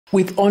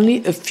With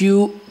only a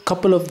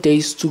couple of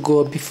days to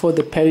go before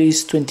the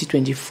Paris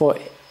 2024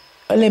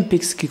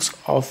 Olympics kicks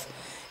off,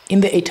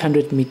 in the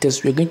 800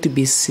 meters, we're going to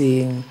be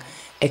seeing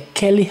a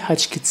Kelly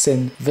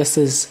Hodgkinson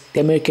versus the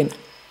American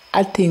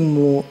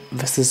Athing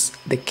versus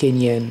the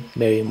Kenyan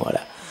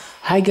Moraa.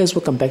 Hi guys,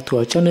 welcome back to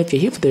our channel. If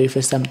you're here for the very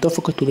first time, don't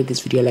forget to leave this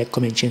video, like,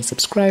 comment, share, and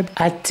subscribe.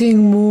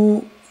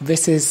 Athing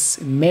versus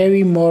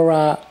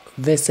Moraa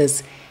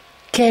versus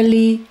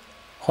Kelly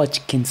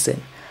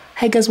Hodgkinson.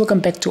 Hi guys, welcome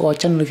back to our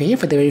channel. If you're here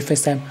for the very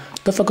first time,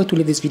 don't forget to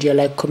leave this video,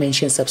 like, comment,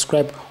 share, and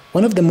subscribe.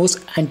 One of the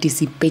most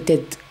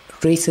anticipated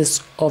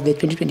races of the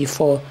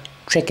 2024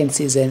 track and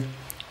season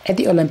at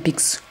the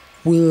Olympics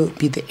will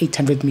be the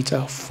 800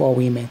 meter for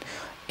women,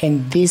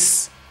 and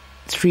these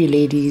three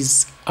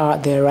ladies are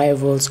the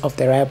rivals of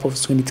the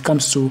rivals when it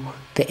comes to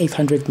the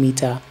 800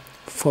 meter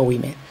for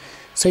women.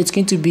 So it's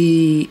going to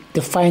be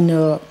the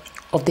final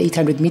of the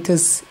 800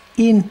 meters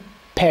in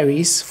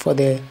Paris for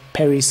the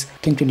Paris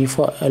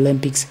 2024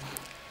 Olympics,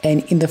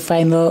 and in the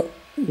final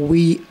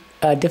we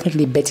are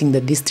definitely betting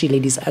that these three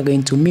ladies are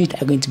going to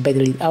meet, are going to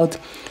battle it out.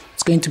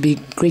 It's going to be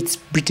Great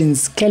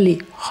Britain's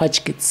Kelly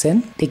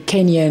Hodgkinson, the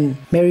Kenyan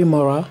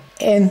Moraa,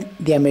 and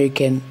the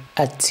American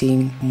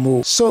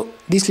Athing. So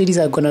these ladies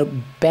are gonna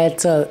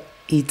battle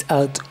it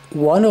out.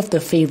 One of the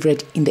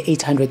favorite in the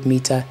 800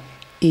 meter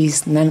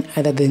is none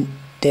other than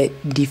the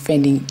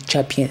defending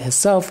champion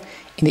herself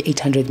in the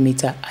 800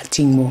 meter,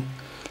 Athing.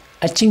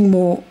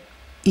 Athing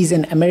is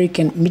an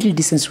American middle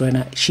distance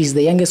runner. She's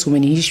the youngest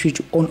woman in history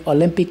to own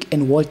Olympic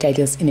and world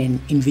titles in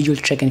an individual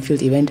track and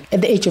field event.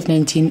 At the age of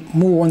 19,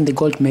 Mo won the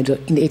gold medal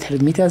in the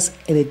 800 meters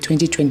at the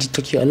 2020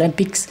 Tokyo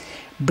Olympics,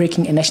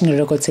 breaking a national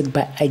record set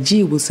by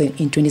A.G. Wilson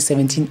in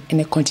 2017 and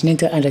a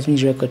continental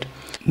under-20 record.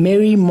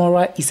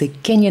 Moraa is a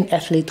Kenyan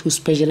athlete who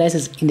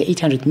specializes in the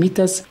 800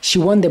 meters. She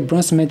won the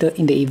bronze medal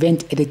in the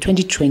event at the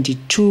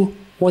 2022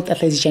 World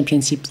Athletics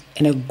Championships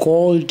and a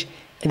gold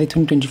at the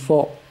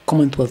 2024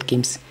 Commonwealth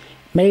Games.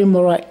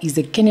 Moraa is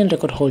the Kenyan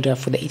record holder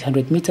for the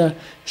 800 meter.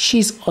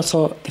 She's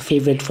also the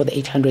favorite for the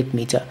 800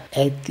 meter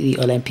at the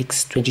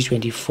Olympics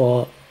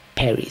 2024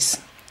 Paris.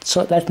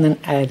 So that's none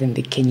other than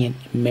the Kenyan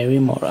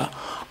Moraa.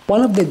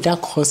 One of the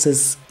dark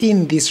horses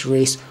in this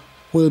race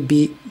will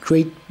be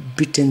Great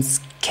Britain's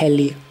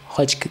Kelly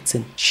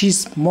Hodgkinson.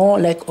 She's more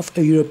like of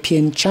a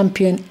European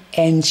champion,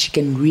 and she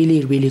can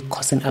really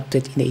cause an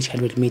upset in the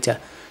 800 meter.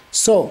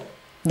 So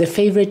the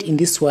favorite in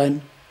this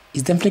one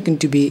is definitely going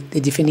to be the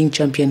defending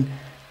champion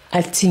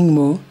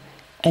Athing,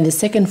 and the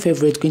second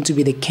favorite going to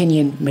be the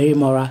Kenyan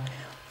Moraa,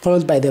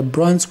 followed by the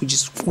bronze, which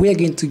is we're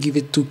going to give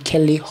it to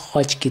Kelly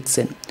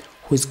Hodgkinson,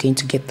 who is going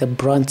to get the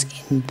bronze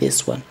in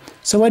this one.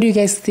 So what do you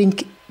guys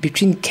think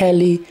between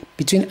Kelly,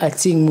 between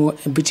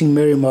Athing, and between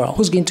Moraa?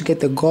 Who's going to get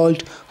the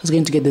gold? Who's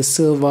going to get the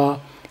silver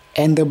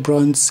and the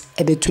bronze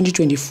at the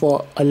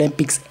 2024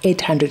 Olympics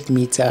 800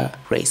 meter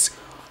race?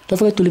 Don't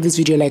forget to leave this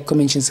video, like,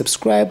 comment, and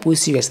subscribe. We'll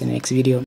see you guys in the next video.